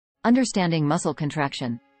Understanding muscle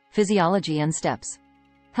contraction, physiology and steps.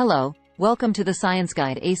 Hello, welcome to the Science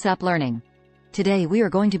Guide ASAP Learning. Today we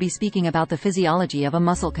are going to be speaking about the physiology of a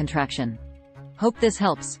muscle contraction. Hope this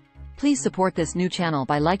helps. Please support this new channel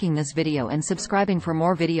by liking this video and subscribing for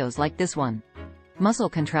more videos like this one. Muscle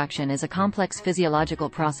contraction is a complex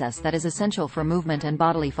physiological process that is essential for movement and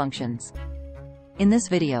bodily functions. In this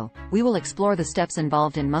video, we will explore the steps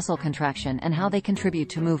involved in muscle contraction and how they contribute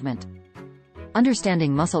to movement.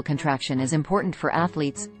 Understanding muscle contraction is important for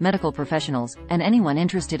athletes, medical professionals, and anyone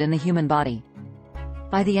interested in the human body.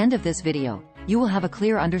 By the end of this video, you will have a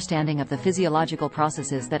clear understanding of the physiological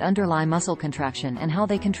processes that underlie muscle contraction and how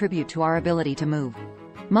they contribute to our ability to move.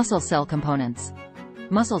 Muscle cell components.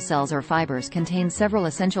 Muscle cells or fibers contain several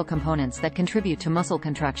essential components that contribute to muscle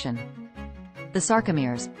contraction. The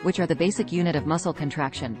sarcomeres, which are the basic unit of muscle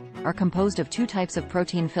contraction, are composed of two types of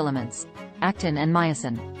protein filaments, actin and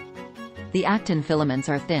myosin. The actin filaments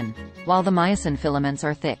are thin, while the myosin filaments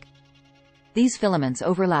are thick. These filaments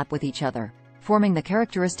overlap with each other, forming the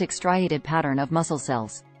characteristic striated pattern of muscle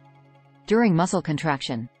cells. During muscle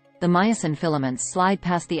contraction, the myosin filaments slide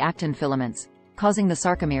past the actin filaments, causing the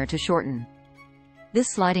sarcomere to shorten. This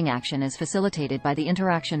sliding action is facilitated by the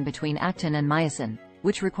interaction between actin and myosin,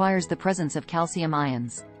 which requires the presence of calcium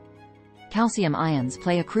ions. Calcium ions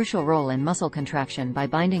play a crucial role in muscle contraction by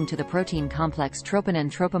binding to the protein complex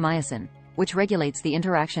troponin-tropomyosin, which regulates the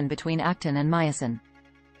interaction between actin and myosin.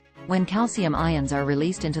 When calcium ions are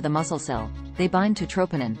released into the muscle cell, they bind to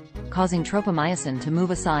troponin, causing tropomyosin to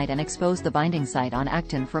move aside and expose the binding site on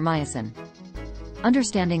actin for myosin.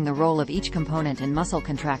 Understanding the role of each component in muscle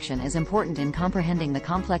contraction is important in comprehending the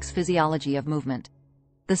complex physiology of movement.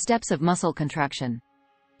 The steps of muscle contraction.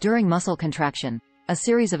 During muscle contraction, a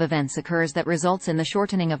series of events occurs that results in the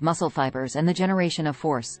shortening of muscle fibers and the generation of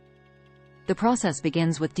force. The process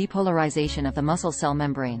begins with depolarization of the muscle cell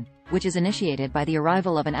membrane, which is initiated by the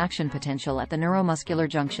arrival of an action potential at the neuromuscular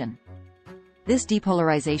junction. This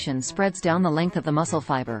depolarization spreads down the length of the muscle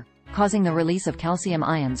fiber, causing the release of calcium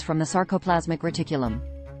ions from the sarcoplasmic reticulum.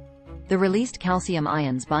 The released calcium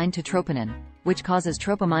ions bind to troponin, which causes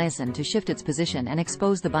tropomyosin to shift its position and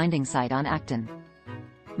expose the binding site on actin.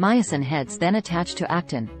 Myosin heads then attach to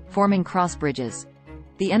actin, forming cross bridges.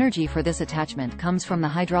 The energy for this attachment comes from the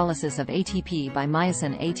hydrolysis of ATP by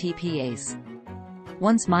myosin ATPase.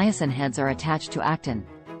 Once myosin heads are attached to actin,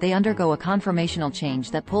 they undergo a conformational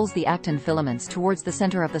change that pulls the actin filaments towards the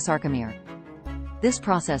center of the sarcomere. This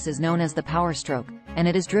process is known as the power stroke, and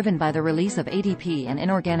it is driven by the release of ADP and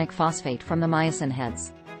inorganic phosphate from the myosin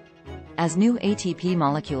heads. As new ATP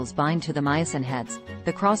molecules bind to the myosin heads,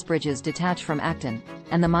 the cross bridges detach from actin,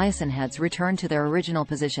 and the myosin heads return to their original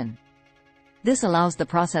position. This allows the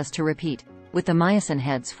process to repeat, with the myosin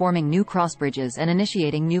heads forming new cross bridges and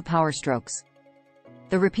initiating new power strokes.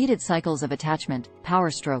 The repeated cycles of attachment,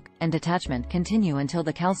 power stroke, and detachment continue until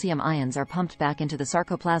the calcium ions are pumped back into the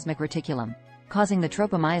sarcoplasmic reticulum, causing the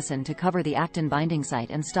tropomyosin to cover the actin binding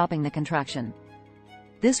site and stopping the contraction.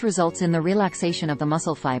 This results in the relaxation of the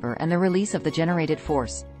muscle fiber and the release of the generated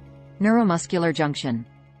force. Neuromuscular junction.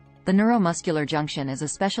 The neuromuscular junction is a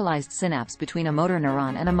specialized synapse between a motor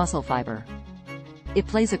neuron and a muscle fiber. It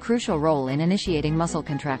plays a crucial role in initiating muscle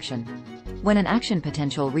contraction. When an action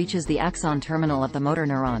potential reaches the axon terminal of the motor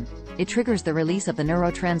neuron, it triggers the release of the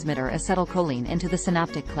neurotransmitter acetylcholine into the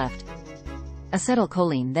synaptic cleft.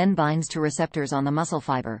 Acetylcholine then binds to receptors on the muscle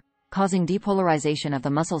fiber, causing depolarization of the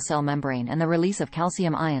muscle cell membrane and the release of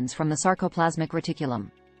calcium ions from the sarcoplasmic reticulum.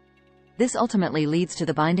 This ultimately leads to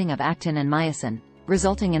the binding of actin and myosin,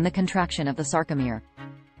 resulting in the contraction of the sarcomere.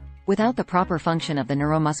 Without the proper function of the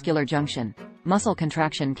neuromuscular junction, muscle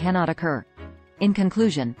contraction cannot occur. In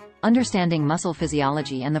conclusion, understanding muscle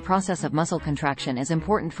physiology and the process of muscle contraction is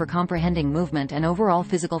important for comprehending movement and overall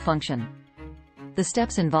physical function. The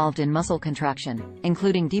steps involved in muscle contraction,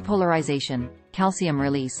 including depolarization, calcium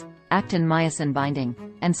release, actin-myosin binding,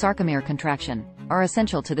 and sarcomere contraction, are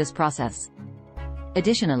essential to this process.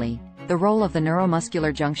 Additionally, the role of the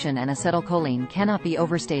neuromuscular junction and acetylcholine cannot be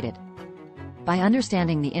overstated. By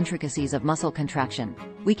understanding the intricacies of muscle contraction,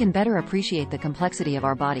 we can better appreciate the complexity of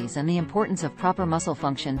our bodies and the importance of proper muscle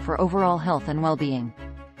function for overall health and well-being.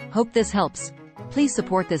 Hope this helps. Please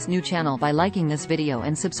support this new channel by liking this video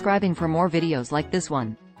and subscribing for more videos like this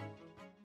one.